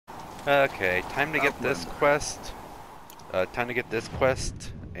Okay, time to get this quest. Time to get this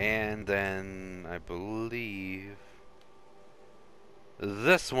quest, and then I believe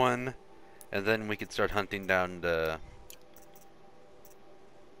this one, and then we could start hunting down the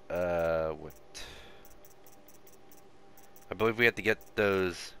what? I believe we have to get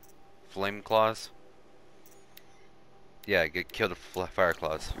those flame claws. Yeah, kill the fire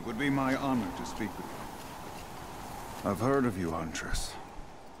claws. It would be my honor to speak with you. I've heard of you, Huntress.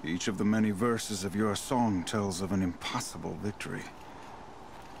 Each of the many verses of your song tells of an impossible victory.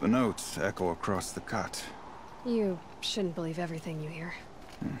 The notes echo across the cut. You shouldn't believe everything you hear.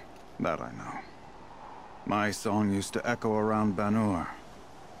 That I know. My song used to echo around Banur.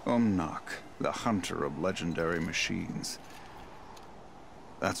 Umnak, the hunter of legendary machines.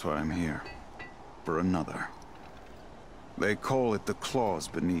 That's why I'm here. For another. They call it the claws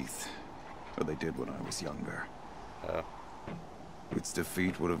beneath. Or they did when I was younger. Its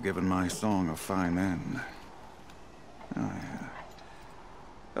defeat would have given my song a fine end.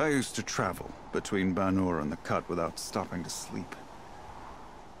 I used to travel between Banur and the Cut without stopping to sleep.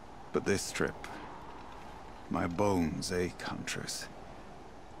 But this trip, my bones ache, Huntress.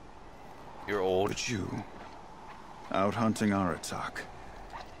 You're old. But you, out hunting Aratak,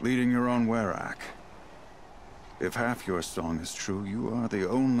 leading your own Werak. If half your song is true, you are the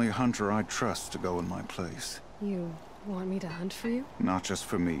only hunter I trust to go in my place. You want me to hunt for you? Not just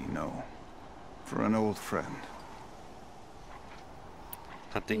for me, no. For an old friend.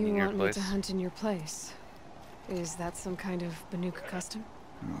 Hunting in your place? You want me to hunt in your place? Is that some kind of Banuk custom?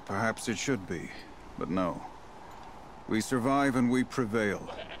 Well, perhaps it should be, but no. We survive and we prevail,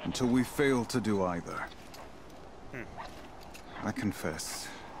 until we fail to do either. I confess,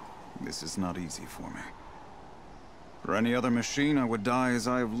 this is not easy for me. For any other machine, I would die as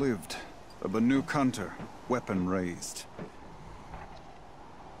I have lived. A Banuk hunter, weapon raised.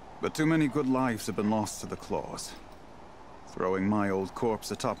 But too many good lives have been lost to the claws. Throwing my old corpse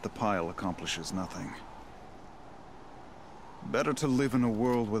atop the pile accomplishes nothing. Better to live in a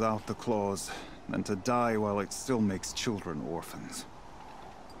world without the claws than to die while it still makes children orphans.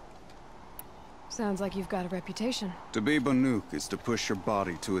 Sounds like you've got a reputation. To be Banuk is to push your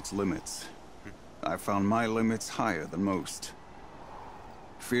body to its limits. I found my limits higher than most.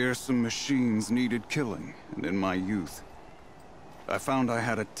 Fearsome machines needed killing, and in my youth, I found I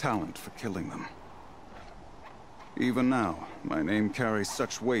had a talent for killing them. Even now, my name carries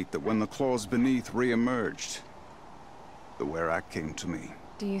such weight that when the claws beneath re-emerged, the Werak came to me.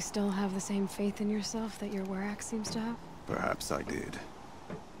 Do you still have the same faith in yourself that your Werak seems to have? Perhaps I did.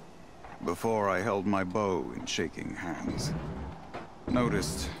 Before I held my bow in shaking hands.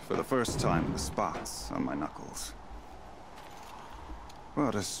 Noticed, for the first time, the spots on my knuckles.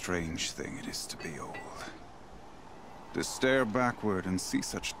 What a strange thing it is to be old. To stare backward and see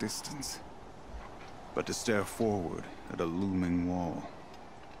such distance. But to stare forward at a looming wall.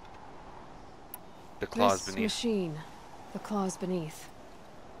 The claws This beneath. machine, the claws beneath.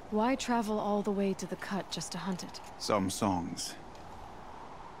 Why travel all the way to the Cut just to hunt it? Some songs.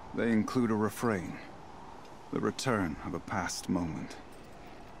 They include a refrain. The return of a past moment.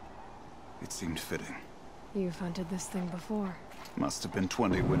 It seemed fitting. You've hunted this thing before. Must have been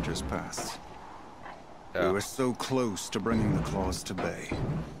 20 winters past. Oh. We were so close to bringing the claws to bay.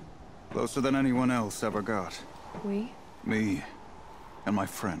 Closer than anyone else ever got. We? Me and my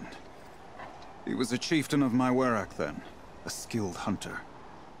friend. He was a chieftain of my Werak then, a skilled hunter.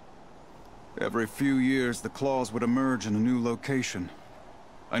 Every few years, the claws would emerge in a new location.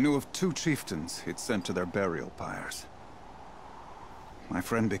 I knew of 2 chieftains he'd sent to their burial pyres. My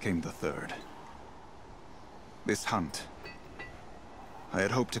friend became the 3rd. This hunt, I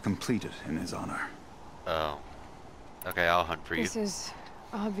had hoped to complete it in his honor. Oh. Okay, I'll hunt for you. This is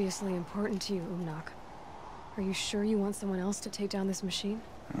obviously important to you, Umnak. Are you sure you want someone else to take down this machine?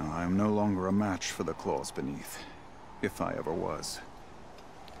 No, I am no longer a match for the claws beneath, if I ever was.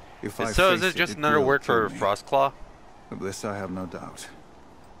 If I So is face it just it another will word for kill me. Frostclaw? Of this I have no doubt.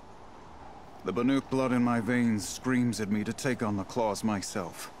 The Banuk blood in my veins screams at me to take on the claws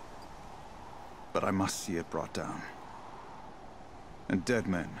myself. But I must see it brought down. And dead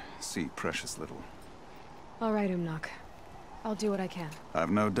men see precious little. All right, Umnak. I'll do what I can. I've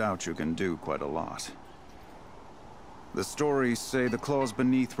no doubt you can do quite a lot. The stories say the claws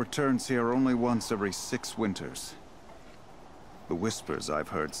beneath returns here only once every 6 winters. The whispers I've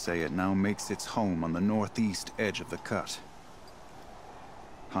heard say it now makes its home on the northeast edge of the Cut.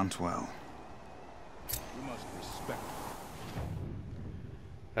 Hunt well. You must respect.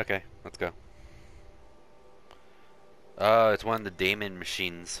 Okay, let's go. It's one of the Daemon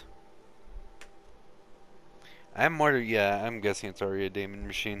machines. I'm guessing it's already a Daemon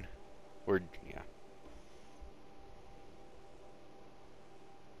machine. Or, yeah.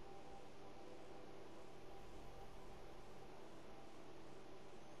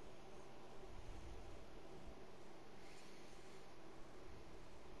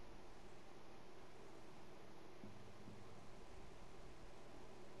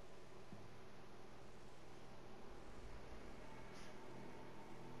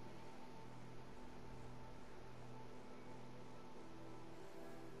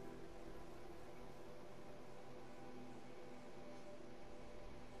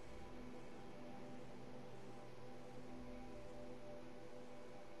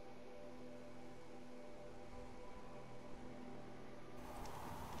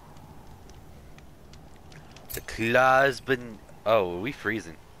 The claws been. Oh, are we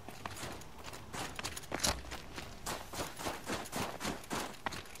freezing?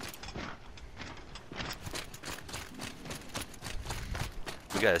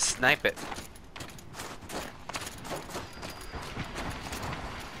 We gotta snipe it.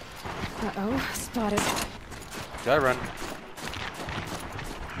 Uh-oh, spotted. Gotta run.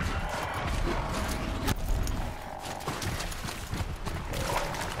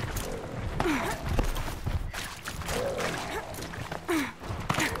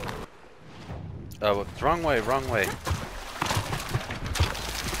 Oh, it's wrong way, wrong way.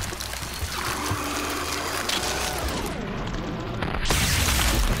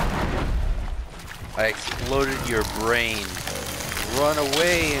 I exploded your brain. Run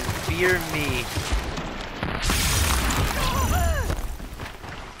away and fear me.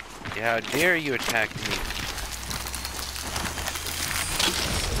 How dare you attack me?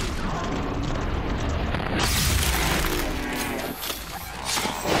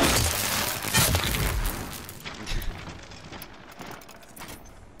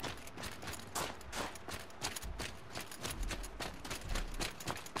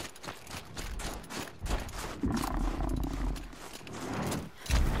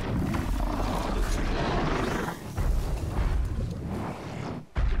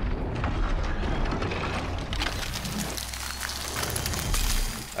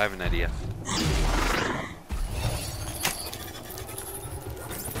 I have an idea.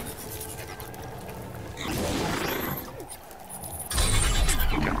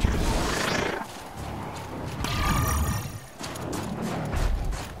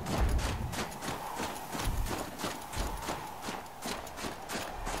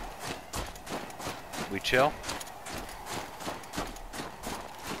 We chill?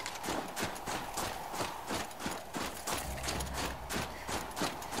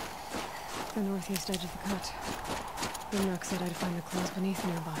 The northeast edge of the cut. Grimrock said I'd find the claws beneath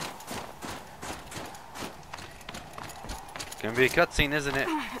nearby. It's gonna be a cutscene, isn't it?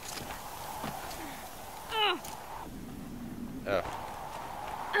 Oh.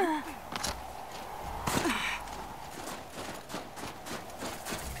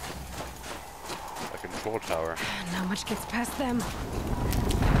 A control tower. Not much gets past them.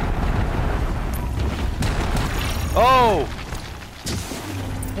 Oh!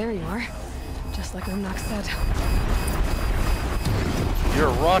 There you are. Just like Umnak said. You're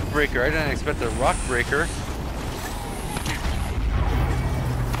a rock breaker. I didn't expect a rock breaker.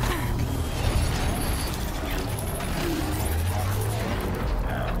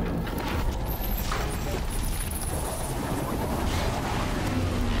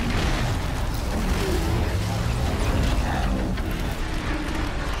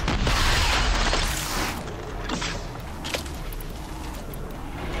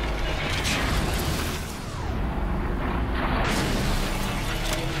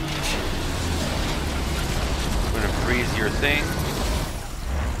 Your thing.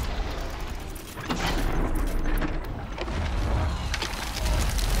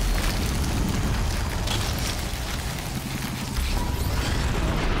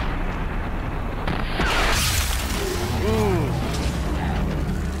 Ooh.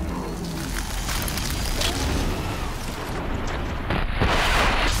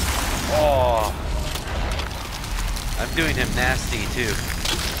 Oh. I'm doing him nasty too.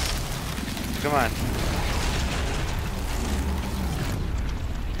 Come on.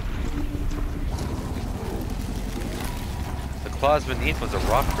 Claws beneath was a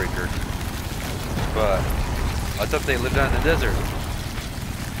rock breaker, but I thought they lived out in the desert.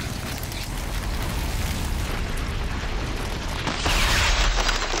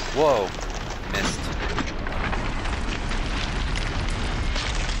 Whoa, missed.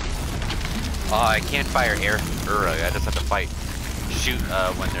 Oh, I can't fire air. I just have to fight. Shoot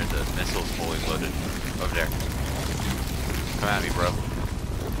when there's the missiles fully loaded. Over there. Come at me, bro.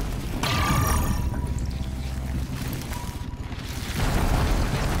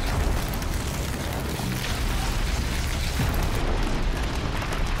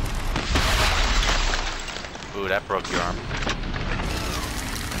 that broke your arm.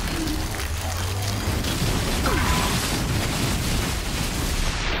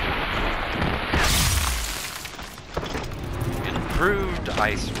 Improved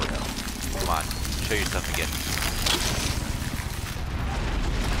ice rail. Come on, show yourself again.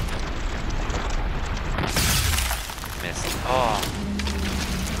 Missed. Oh.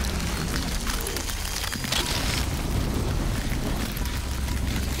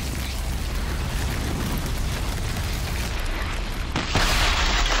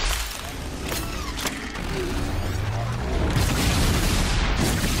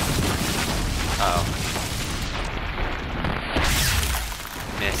 Uh-oh.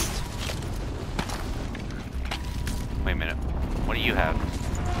 Missed. Wait a minute. What do you have?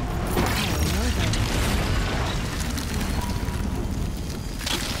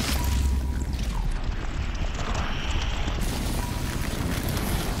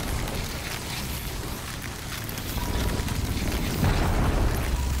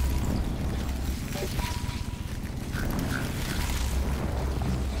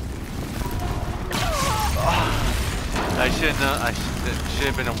 I should know. Should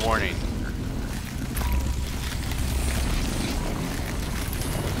have been a warning.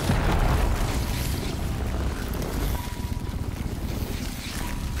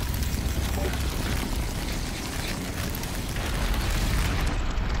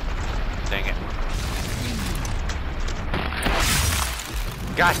 Dang it!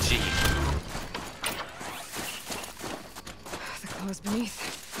 Gotcha. The claws beneath.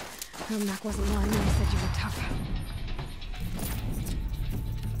 Mac wasn't lying when he said you were tough.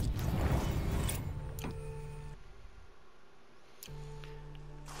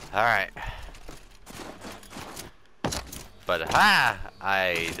 Alright. But ha!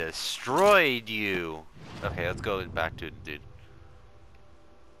 I destroyed you! Okay, let's go back to the dude.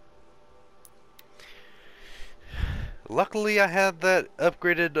 Luckily I had that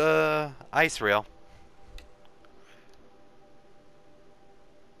upgraded ice rail.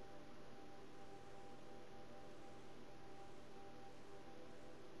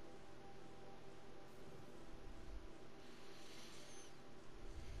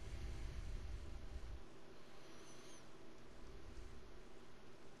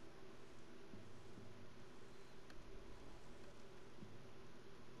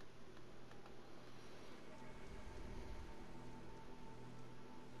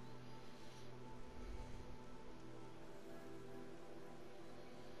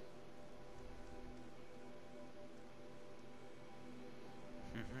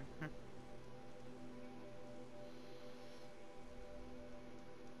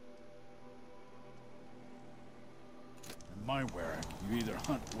 In my Warwick, you either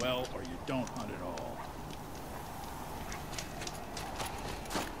hunt well or you don't hunt at all.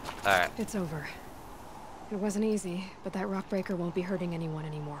 Alright. It's over. It wasn't easy, but that rock breaker won't be hurting anyone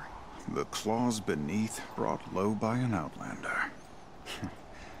anymore. The claws beneath, brought low by an outlander.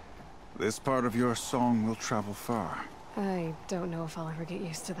 This part of your song will travel far. I don't know if I'll ever get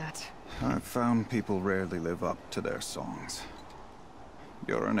used to that. I've found people rarely live up to their songs.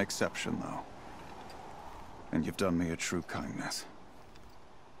 You're an exception, though. And you've done me a true kindness.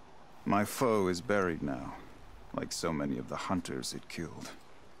 My foe is buried now, like so many of the hunters it killed.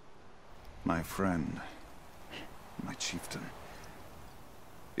 My friend, my chieftain.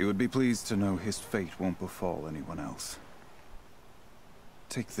 You would be pleased to know his fate won't befall anyone else.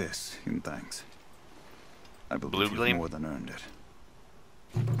 Take this in thanks. I believe Blue gleam? you've more than earned it.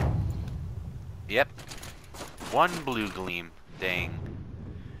 Yep. One blue gleam. Dang.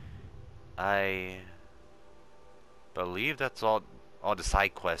 I believe that's all the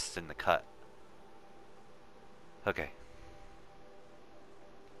side quests in the cut. Okay.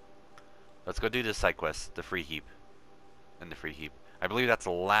 Let's go do this side quest, the free heap. And the free heap. I believe that's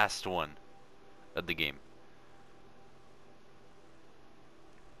the last one of the game.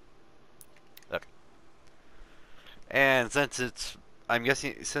 Okay. And since it's, I'm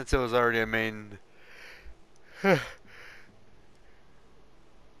guessing, since it was already a main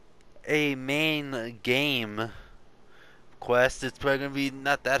a main game quest, it's probably gonna be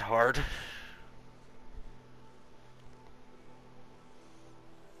not that hard.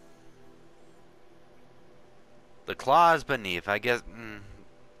 The claws beneath, I guess.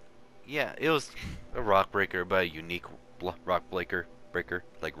 Yeah, it was a rock breaker, but a unique rock breaker,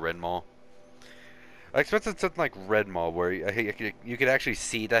 like Red Maul. I expected something like Red Maul, where you could actually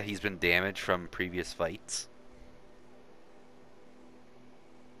see that he's been damaged from previous fights.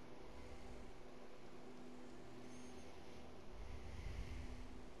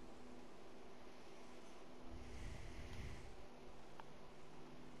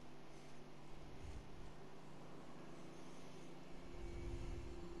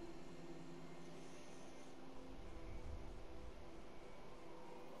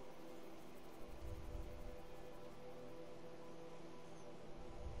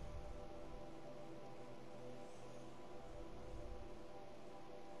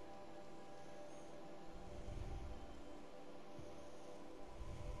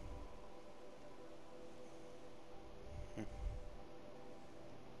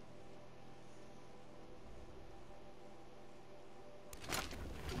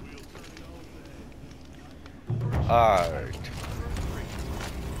 Alright.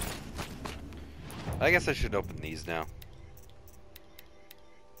 I guess I should open these now.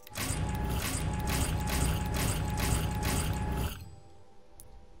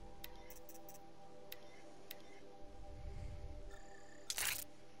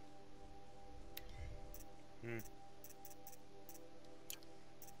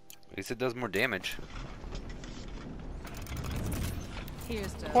 At least it does more damage.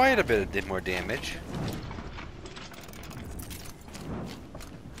 Here's to Quite a bit of more damage.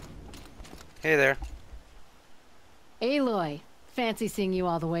 Hey there. Aloy, fancy seeing you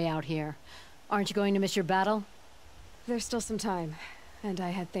all the way out here. Aren't you going to miss your battle? There's still some time, and I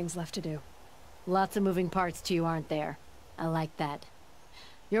had things left to do. Lots of moving parts to you, aren't there? I like that.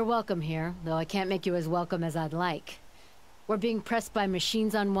 You're welcome here, though I can't make you as welcome as I'd like. We're being pressed by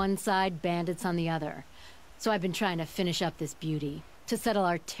machines on one side, bandits on the other. So I've been trying to finish up this beauty, to settle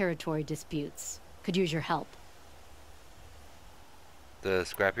our territory disputes. Could use your help. The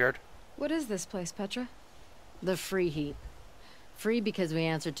scrapyard? What is this place, Petra? The free heap. Free because we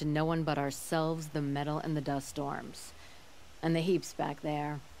answer to no one but ourselves, the metal, and the dust storms. And the heap's back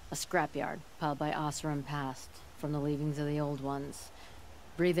there. A scrapyard, piled by Oseram past, from the leavings of the old ones.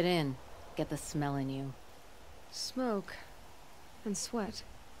 Breathe it in. Get the smell in you. Smoke. And sweat.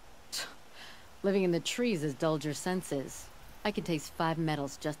 Living in the trees has dulled your senses. I can taste 5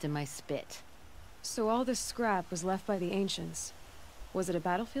 metals just in my spit. So all this scrap was left by the ancients. Was it a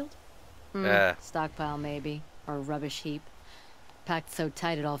battlefield? Stockpile, maybe. Or a rubbish heap. Packed so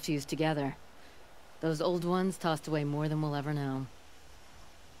tight it all fused together. Those old ones tossed away more than we'll ever know.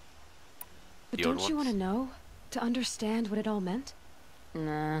 But The old don't you want to ones? know? To understand what it all meant?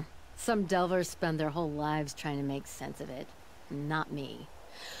 Nah. Some delvers spend their whole lives trying to make sense of it. Not me.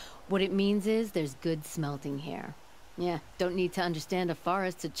 What it means is there's good smelting here. Yeah, don't need to understand a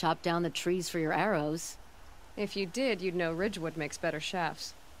forest to chop down the trees for your arrows. If you did, you'd know Ridgewood makes better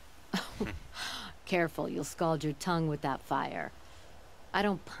shafts. Careful, you'll scald your tongue with that fire. I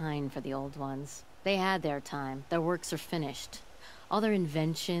don't pine for the old ones. They had their time. Their works are finished. All their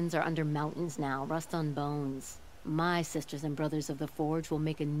inventions are under mountains now, rust on bones. My sisters and brothers of the Forge will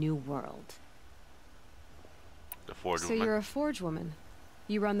make a new world. The Forge So woman. you're a Forge woman.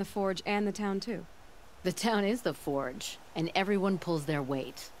 You run the Forge and the town too. The town is the Forge, and everyone pulls their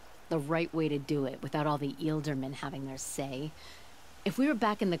weight. The right way to do it, without all the Eildermen having their say. If we were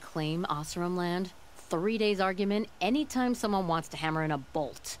back in the claim Oseram land, 3 days argument anytime someone wants to hammer in a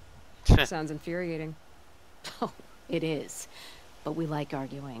bolt. Sounds infuriating. Oh, it is. But we like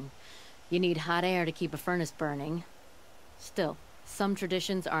arguing. You need hot air to keep a furnace burning. Still, some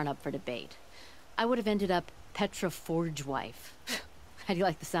traditions aren't up for debate. I would have ended up Petra Forge wife. How do you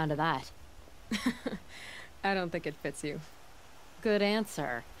like the sound of that? I don't think it fits you. Good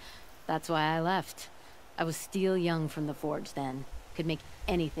answer. That's why I left. I was steel young from the Forge then. Could make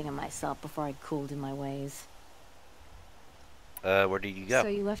anything of myself before I cooled in my ways. Where did you go? So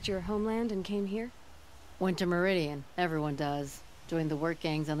you left your homeland and came here? Went to Meridian. Everyone does. Joined the work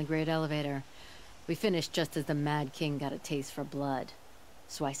gangs on the Great Elevator. We finished just as the Mad King got a taste for blood.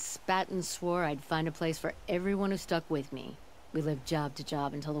 So I spat and swore I'd find a place for everyone who stuck with me. We lived job to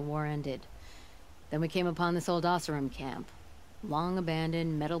job until the war ended. Then we came upon this old Oseram camp. Long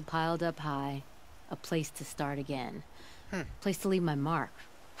abandoned, metal piled up high. A place to start again. Place to leave my mark.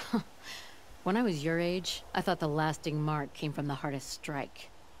 When I was your age, I thought the lasting mark came from the hardest strike.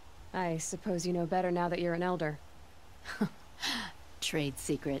 I suppose you know better now that you're an elder. Trade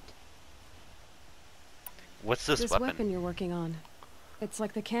secret. What's this, This weapon you're working on. It's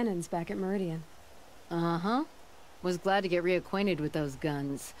like the cannons back at Meridian. Uh-huh. Was glad to get reacquainted with those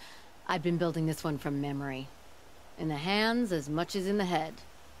guns. I'd been building this one from memory. In the hands as much as in the head.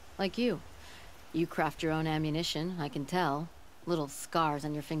 Like you. You craft your own ammunition, I can tell. Little scars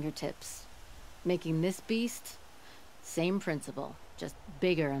on your fingertips. Making this beast? Same principle, just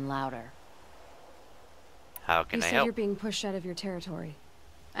bigger and louder. How can You I said help? you're being pushed out of your territory.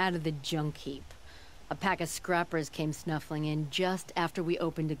 Out of the junk heap. A pack of scrappers came snuffling in just after we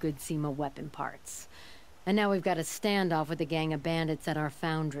opened a good seam of weapon parts. And now we've got a standoff with a gang of bandits at our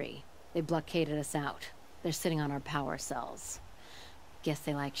foundry. They blockaded us out. They're sitting on our power cells. Guess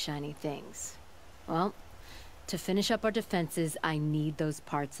they like shiny things. Well, to finish up our defenses, I need those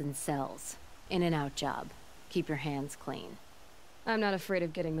parts and cells. In and out job. Keep your hands clean. I'm not afraid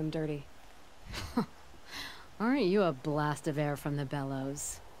of getting them dirty. Aren't you a blast of air from the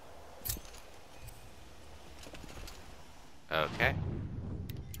bellows? Okay.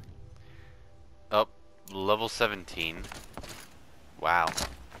 Up, level 17. Wow.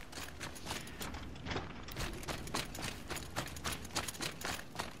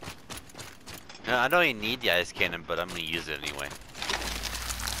 I don't even need the ice cannon, but I'm gonna use it anyway.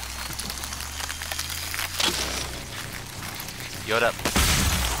 Yo, what up?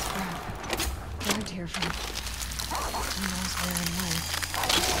 Around here from who knows where and when.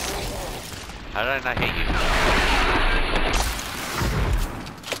 How did I not hit you?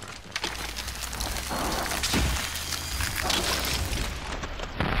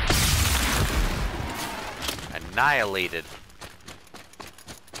 Annihilated.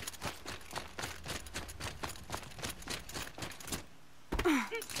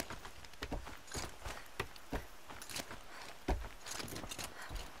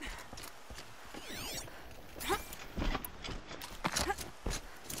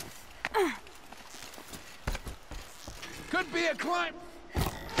 Could be a climb.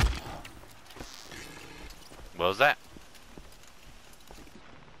 What was that?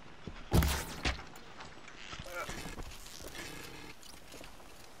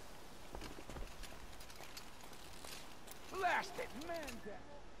 Blast it, man.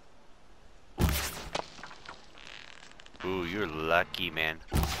 Ooh, you're lucky, man.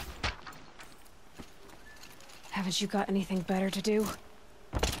 Haven't you got anything better to do?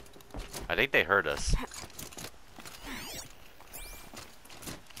 I think they heard us.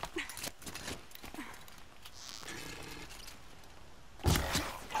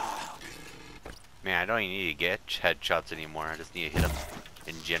 Man, I don't even need to get headshots anymore. I just need to hit them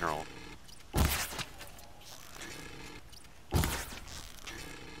in general.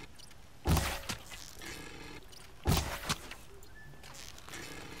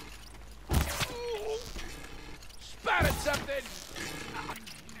 Spotted something.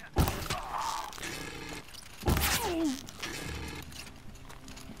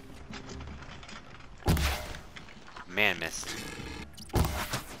 Man, missed.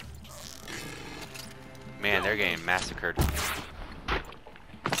 Man, they're getting massacred.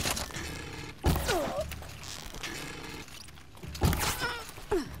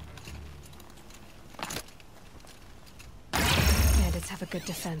 Bandits have a good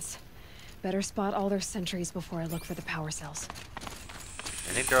defense. Better spot all their sentries before I look for the power cells.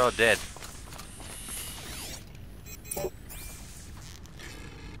 I think they're all dead.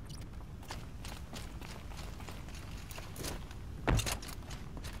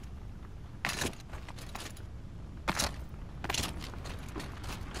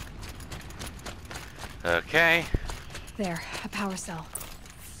 Okay. There, a power cell.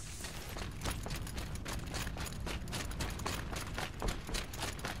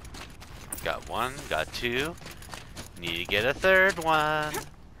 Got one, got two. Need to get a third one.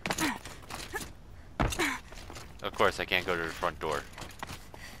 Of course, I can't go to the front door.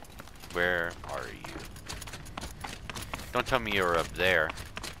 Where are you? Don't tell me you're up there.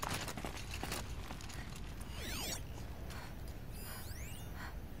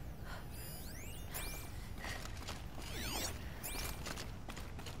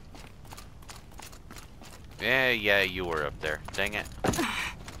 Yeah, you were up there. Dang it.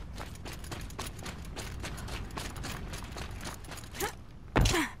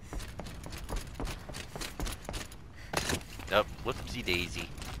 Oh, whoopsie daisy.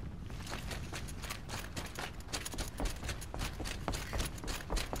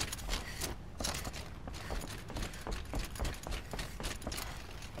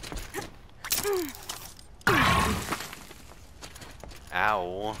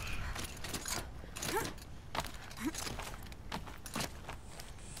 Ow.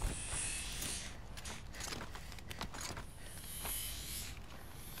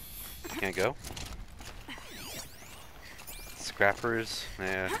 Can't go? Scrappers?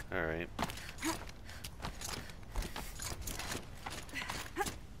 Yeah, alright.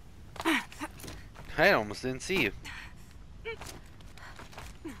 I almost didn't see you.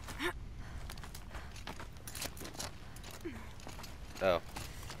 Oh.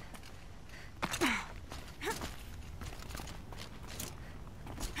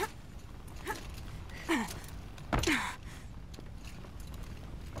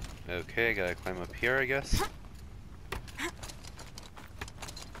 Okay, gotta climb up here, I guess.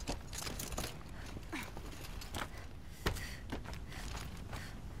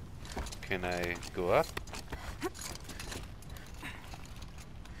 Can I go up?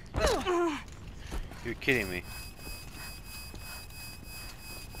 You're kidding me.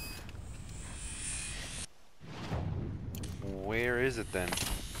 Where is it then?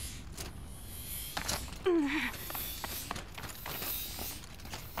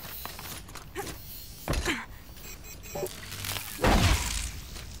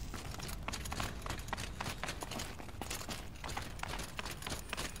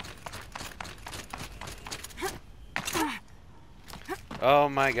 Oh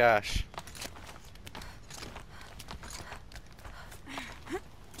my gosh.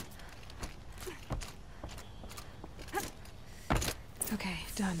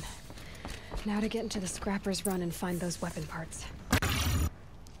 Done. Now to get into the Scrapper's Run and find those weapon parts.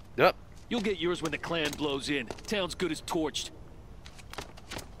 Yep. You'll get yours when the clan blows in. Town's good as torched.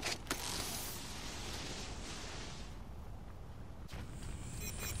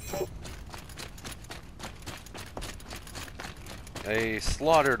 I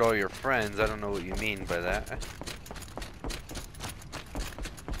slaughtered all your friends. I don't know what you mean by that.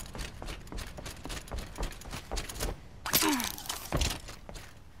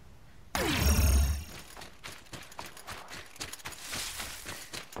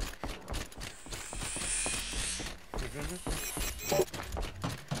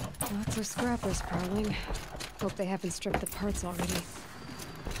 Lots of scrappers prowling. Hope they haven't stripped the parts already.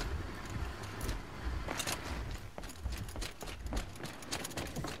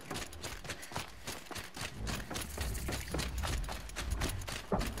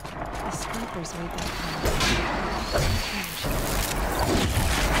 The scrappers made that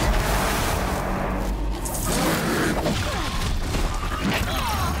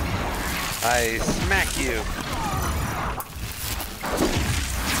I smack you.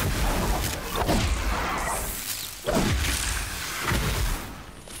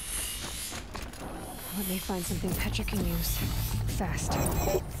 Let me find something Petra can use. Fast.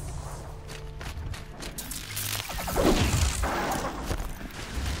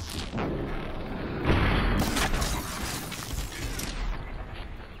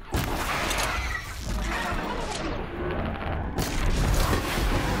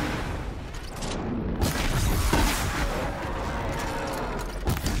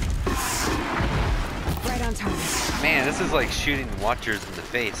 Right on target. Man, this is like shooting watchers in the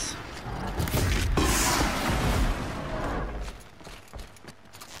face.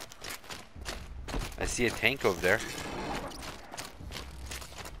 I see a tank over there.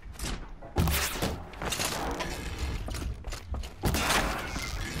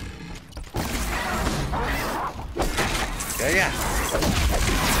 Yeah.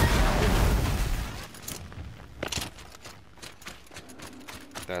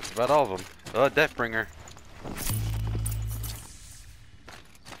 That's about all of them. Oh, Deathbringer.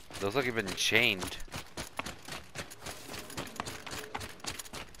 Those look like they've been chained.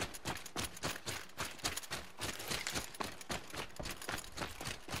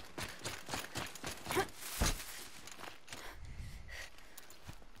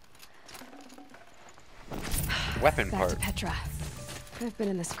 Weapon Back part. to Petra. I've been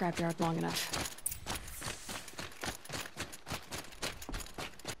in the scrapyard long enough.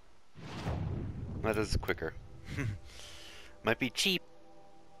 That is quicker. Might be cheap.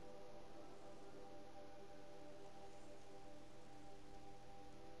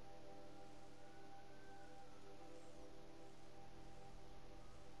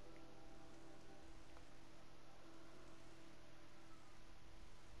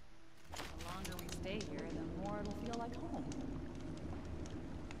 The longer we stay here, the more it'll feel like home.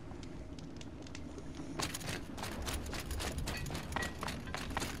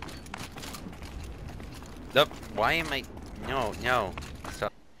 Nope. Why am I? No, no.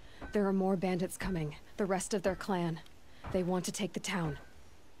 Stop. There are more bandits coming. The rest of their clan. They want to take the town.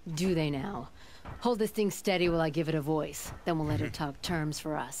 Do they now? Hold this thing steady while I give it a voice. Then we'll let it talk terms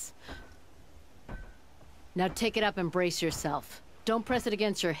for us. Now take it up and brace yourself. Don't press it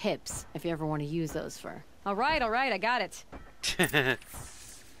against your hips if you ever want to use those for... All right, I got it.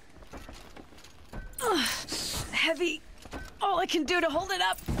 Heavy. All I can do to hold it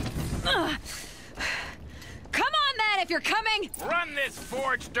up. Come on, then, if you're coming. Run this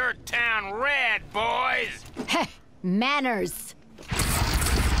forged dirt town red, boys! Heh! Manners!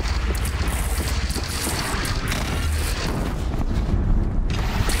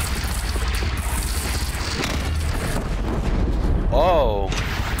 Oh.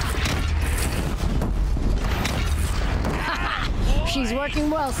 She's working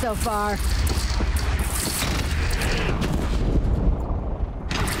well so far.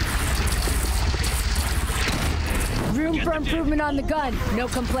 Room for improvement on the gun. No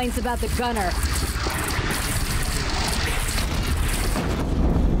complaints about the gunner.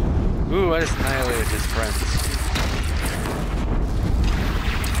 Ooh, I just annihilated his friends.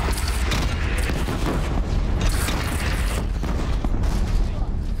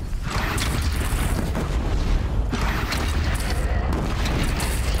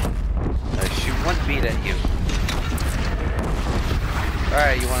 I shoot one beat at you.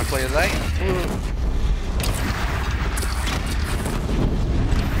 Alright, you wanna play tonight?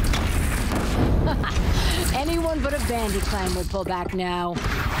 Anyone but a bandit clan would pull back now.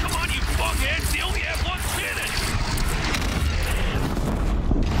 Come on, you fuckheads! You only have one minute!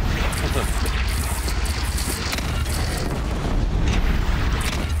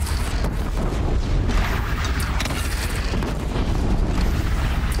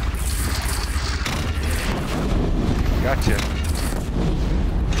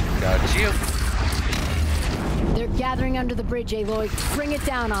 It's you. They're gathering under the bridge, Aloy. Bring it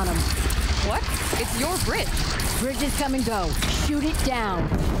down on them. What? It's your bridge. Bridges come and go. Shoot it down.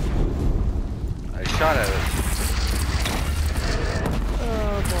 I shot at it.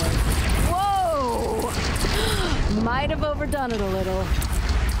 Oh, boy. Whoa! Might have overdone it a little.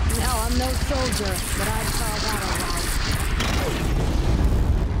 No, I'm no soldier, but I'd call that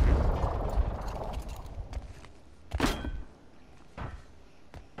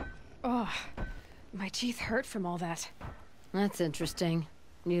Oh, my teeth hurt from all that. That's interesting.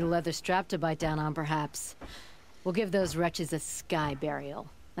 Need a leather strap to bite down on, perhaps. We'll give those wretches a sky burial.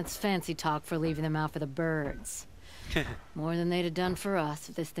 That's fancy talk for leaving them out for the birds. More than they'd have done for us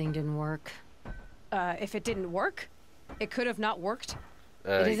if this thing didn't work. If it didn't work? It could have not worked?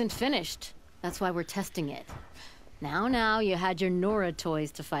 It isn't finished. That's why we're testing it. Now, you had your Nora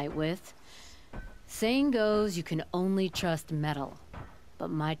toys to fight with. Saying goes, you can only trust metal. But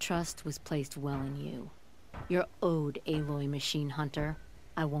my trust was placed well in you. You're owed, Aloy Machine Hunter.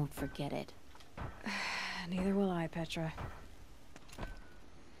 I won't forget it. Neither will I, Petra.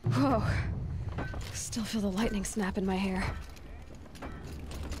 Whoa. Still feel the lightning snap in my hair.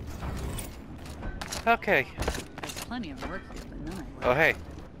 Okay. There's plenty of work here, but none of Oh, hey.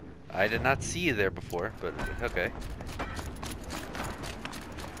 I did not see you there before, but okay.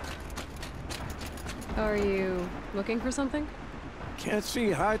 Are you looking for something? Can't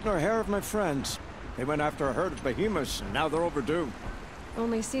see hide nor hair of my friends. They went after a herd of behemoths, and now they're overdue.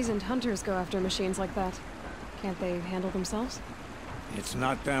 Only seasoned hunters go after machines like that. Can't they handle themselves? It's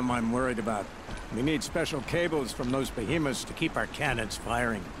not them I'm worried about. We need special cables from those behemoths to keep our cannons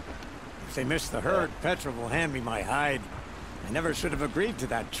firing. If they miss the herd, Petra will hand me my hide. I never should have agreed to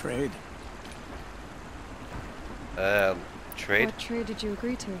that trade. Trade? What trade did you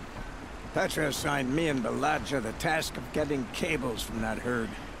agree to? Petra assigned me and Baladja the task of getting cables from that herd.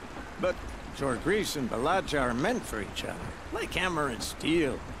 But Jorgris and Baladja are meant for each other, like hammer and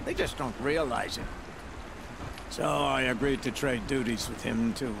steel. They just don't realize it. So I agreed to trade duties with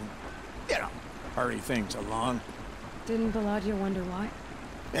him to, hurry things along. Didn't Baladja wonder why?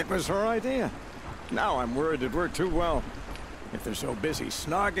 It was her idea. Now I'm worried it worked too well. If they're so busy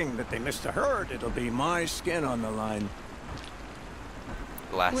snogging that they miss the herd, it'll be my skin on the line.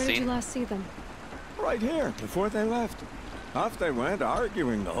 Last Where did scene? you last see them? Right here, before they left. Off they went,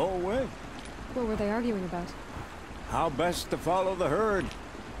 arguing the whole way. What were they arguing about? How best to follow the herd.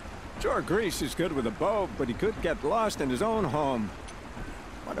 Jorgris is good with a bow, but he could get lost in his own home.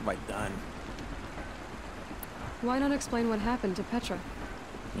 What have I done? Why not explain what happened to Petra?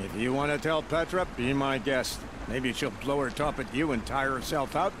 If you want to tell Petra, be my guest. Maybe she'll blow her top at you and tire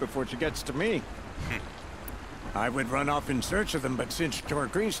herself out before she gets to me. I would run off in search of them, but since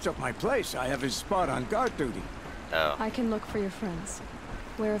Jorgris took my place, I have his spot on guard duty. Oh. I can look for your friends.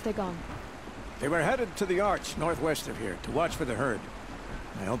 Where have they gone? They were headed to the Arch, northwest of here, to watch for the herd.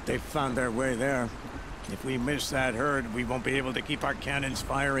 I hope they found their way there. If we miss that herd, we won't be able to keep our cannons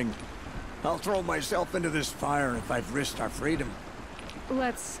firing. I'll throw myself into this fire if I've risked our freedom.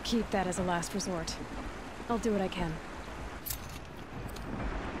 Let's keep that as a last resort. I'll do what I can.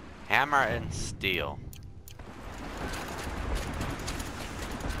 Hammer and steel.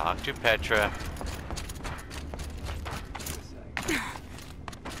 Talk to Petra.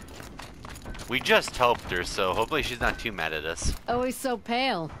 We just helped her, so hopefully she's not too mad at us. Always so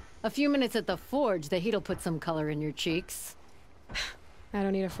pale. A few minutes at the forge, the heat'll put some color in your cheeks. I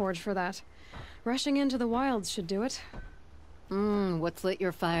don't need a forge for that. Rushing into the wilds should do it. What's lit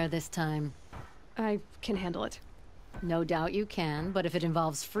your fire this time? I can handle it. No doubt you can, but if it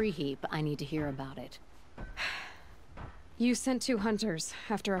involves free heap, I need to hear about it. You sent 2 hunters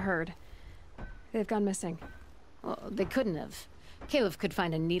after a herd. They've gone missing. Well, they couldn't have. Caleb could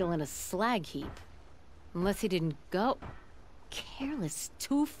find a needle in a slag heap. Unless he didn't go. Careless,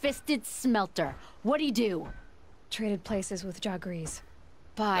 two-fisted smelter. What'd he do? Traded places with Jorgris.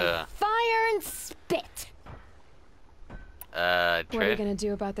 By fire and spit! What are you Trade? gonna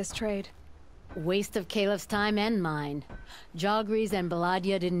do about this trade? Waste of Caleb's time and mine. Jorgris and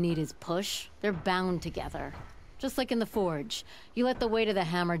Baladja didn't need his push. They're bound together. Just like in the forge. You let the weight of the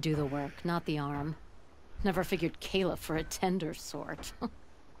hammer do the work, not the arm. Never figured Caleb for a tender sort.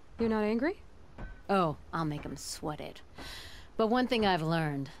 You're not angry? Oh, I'll make him sweat it. But one thing I've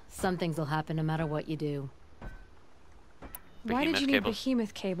learned, some things will happen no matter what you do. Why did Behemoth you need cables.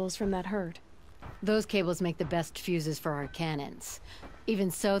 behemoth cables from that herd? Those cables make the best fuses for our cannons. Even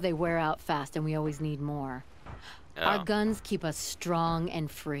so, they wear out fast and we always need more. Our guns keep us strong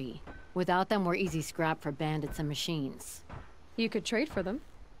and free. Without them, we're easy scrap for bandits and machines. You could trade for them.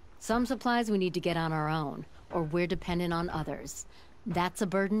 Some supplies we need to get on our own, or we're dependent on others. That's a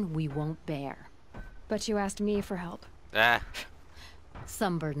burden we won't bear. But you asked me for help. Ah,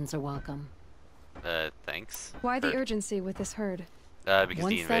 Some burdens are welcome. thanks. Why the Herd. urgency with this herd? Because the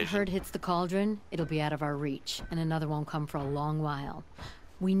Once that invasion. herd hits the cauldron, it'll be out of our reach, and another won't come for a long while.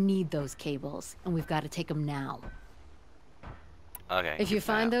 We need those cables, and we've got to take them now. Okay. If you keep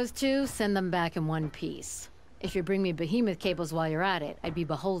find that. those two, send them back in one piece. If you bring me behemoth cables while you're at it, I'd be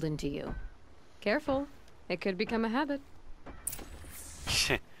beholden to you. Careful. It could become a habit.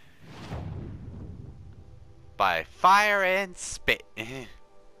 By fire and spit.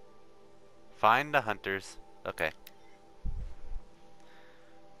 Find the hunters. Okay.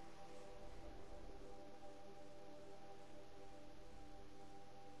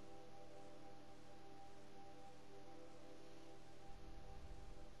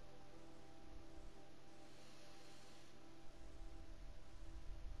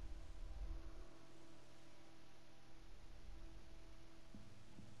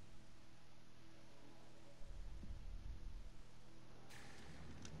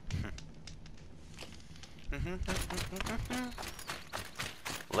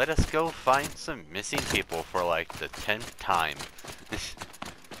 Let us go find some missing people for like the 10th time.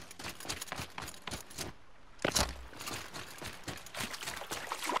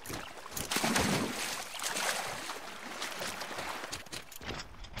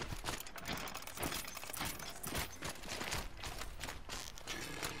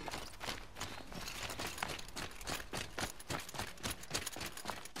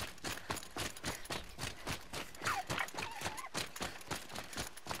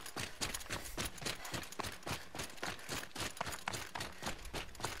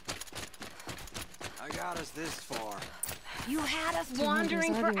 I got us this far. You had us Two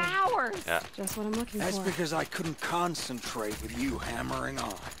wandering for hunters hours. Yeah. Just what I'm looking That's for. because I couldn't concentrate with you hammering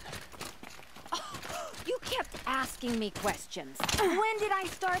on. You kept asking me questions. When did I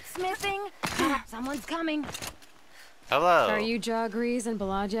start smithing? Someone's coming. Hello. Are you Jagrees and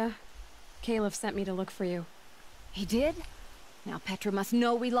Balaja? Caliph sent me to look for you. He did? Now Petra must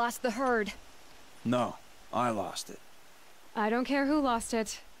know we lost the herd. No, I lost it. I don't care who lost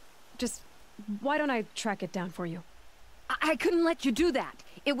it. Just, why don't I track it down for you? I couldn't let you do that.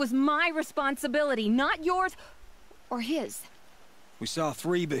 It was my responsibility, not yours or his. We saw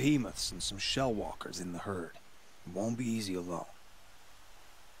 3 behemoths and some shell walkers in the herd. It won't be easy alone.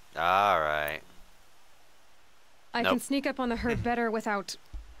 Alright. I Nope. can sneak up on the herd better without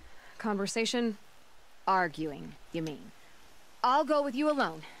conversation. Arguing, you mean. I'll go with you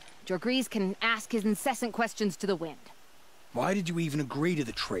alone. Jorgrees can ask his incessant questions to the wind. Why did you even agree to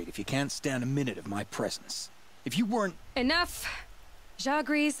the trade if you can't stand a minute of my presence? If you weren't... Enough!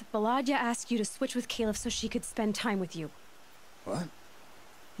 Jagrees, Balaja asked you to switch with Caliph so she could spend time with you. What?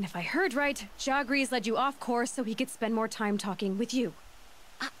 And if I heard right, Jagrees led you off course so he could spend more time talking with you.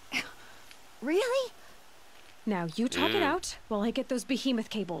 Really? Now, you talk it out while I get those behemoth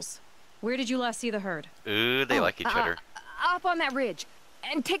cables. Where did you last see the herd? Ooh, they like each other. Up on that ridge.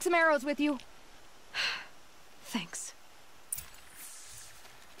 And take some arrows with you. Thanks.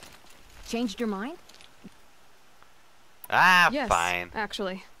 Changed your mind? Ah, Yes, fine.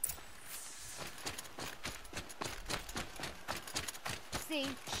 actually. See,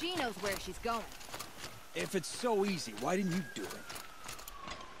 she knows where she's going. If it's so easy, why didn't you do it?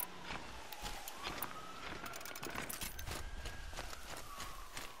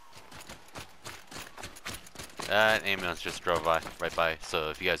 An ambulance just drove by, right by. So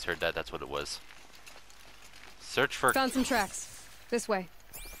if you guys heard that, that's what it was. Search for. Found some tracks. This way.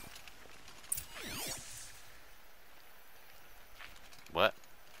 What?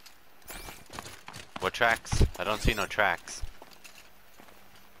 What tracks? I don't see no tracks.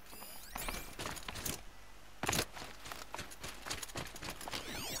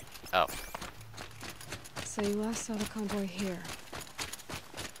 Oh. So you last saw the convoy here.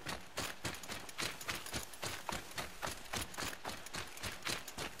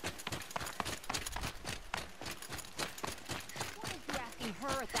 Why is you asking her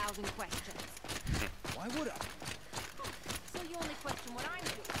 1,000 questions? Why would I? So you only question what I'm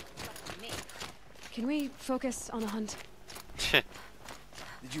doing, not me. Can we focus on the hunt?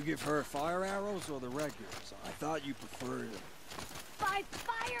 Did you give her fire arrows or the regulars? I thought you preferred... By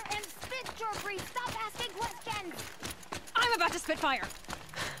fire and spit, Jorgrees! Stop asking questions! I'm about to spit fire!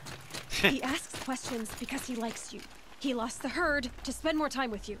 He asks questions because he likes you. He lost the herd to spend more time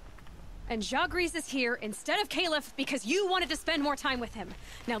with you. And Jagrees is here instead of Caliph because you wanted to spend more time with him.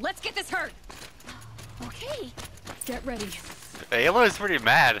 Now let's get this herd! Okay. Get ready. Ayla is pretty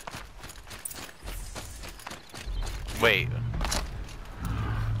mad. Wait.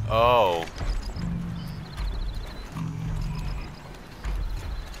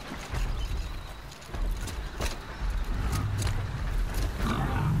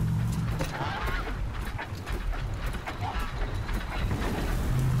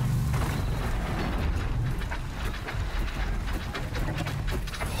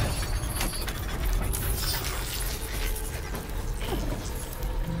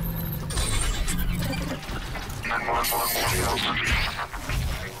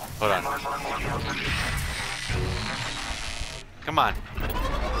 Hold on. Come on.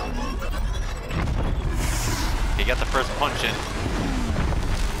 He got the first punch in.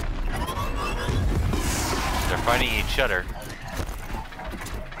 They're fighting each other.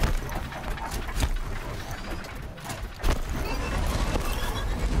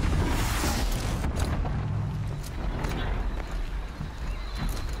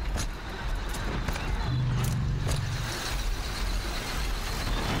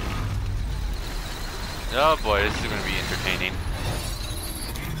 Oh boy, this is going to be entertaining.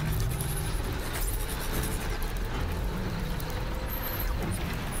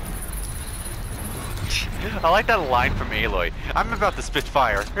 I like that line from Aloy. I'm about to spit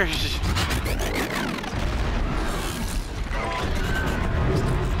fire.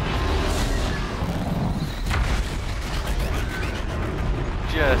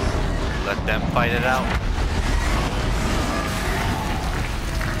 Just let them fight it out.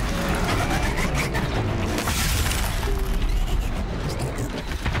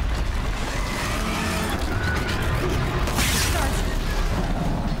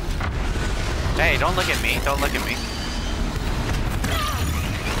 Hey, don't look at me. Don't look at me.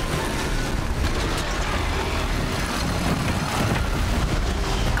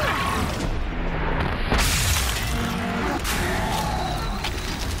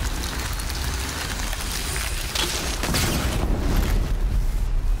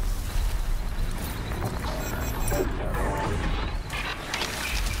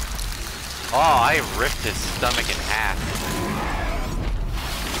 Oh, I ripped his stomach in half.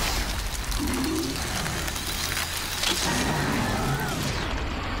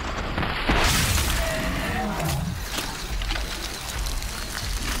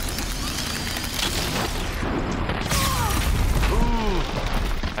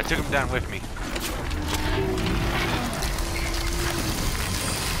 I took him down with me.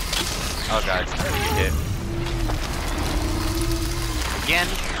 Oh god, I'm gonna get hit. Again?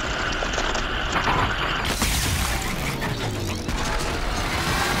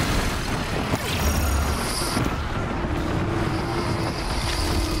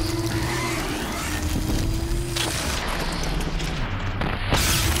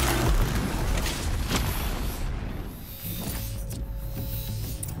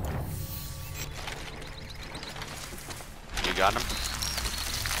 Got him?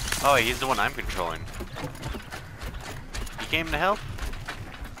 Oh, he's the one I'm controlling. He came to help?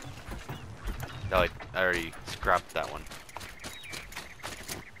 No, I already scrapped that one.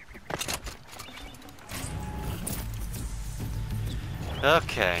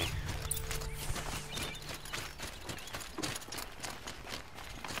 Okay.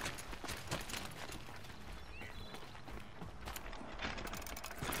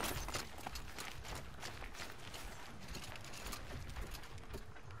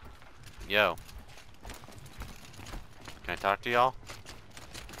 Yo. Can I talk to y'all?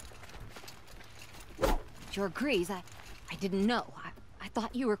 Your Grease, I didn't know. I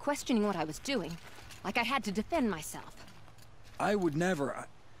thought you were questioning what I was doing. Like I had to defend myself. I would never.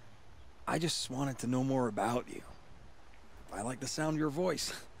 I just wanted to know more about you. I like the sound of your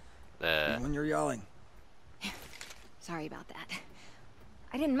voice. Even when you're yelling. Sorry about that.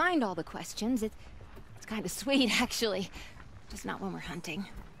 I didn't mind all the questions. It's kind of sweet, actually. Just not when we're hunting.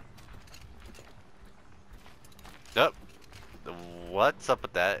 Yep. What's up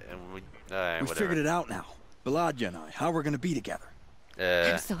with that? And we figured it out now. Baladja and I, how we're gonna be together.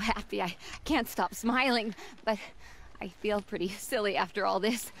 I'm so happy. I can't stop smiling, but I feel pretty silly after all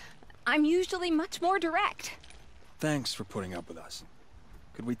this. I'm usually much more direct. Thanks for putting up with us.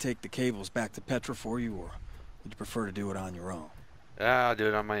 Could we take the cables back to Petra for you, or would you prefer to do it on your own? I'll do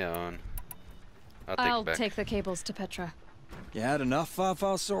it on my own. I'll take the cables to Petra. You had enough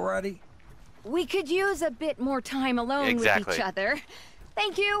Fafos already? We could use a bit more time alone with each other.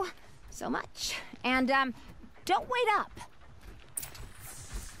 Thank you so much. And, don't wait up.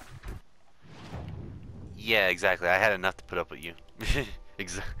 Yeah, exactly. I had enough to put up with you.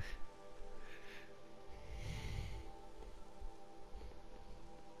 Exactly.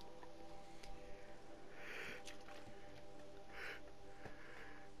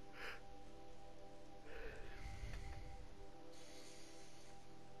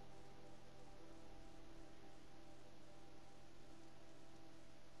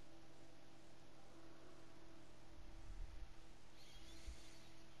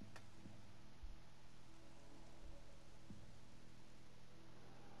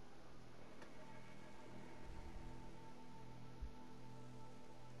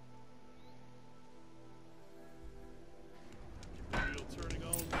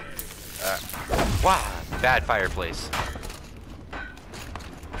 Wow. bad fireplace.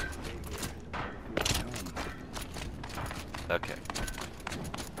 Okay.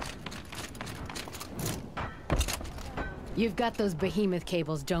 You've got those behemoth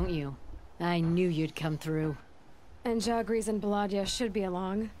cables, don't you? I knew you'd come through. And Jagris and Baladia should be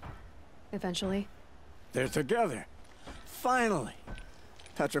along. Eventually. They're together. Finally.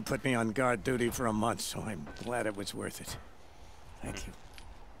 Petra put me on guard duty for a month, so I'm glad it was worth it. Thank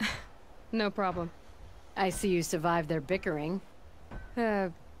you. No problem. I see you survived their bickering.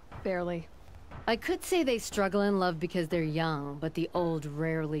 Barely. I could say they struggle in love because they're young, but the old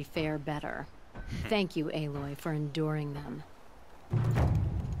rarely fare better. Thank you, Aloy, for enduring them.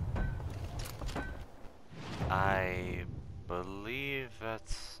 I believe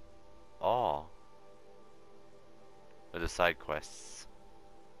that's all of the side quests.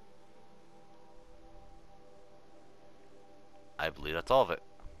 I believe that's all of it.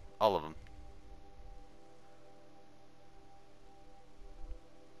 All of them.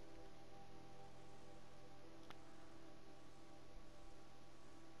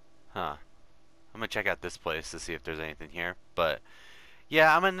 Huh. I'm gonna check out this place to see if there's anything here. But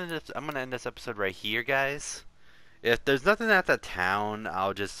yeah, I'm gonna end this episode right here, guys. If there's nothing at the town,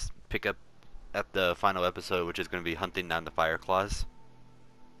 I'll just pick up at the final episode, which is gonna be hunting down the fire claws.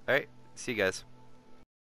 Alright, see you guys.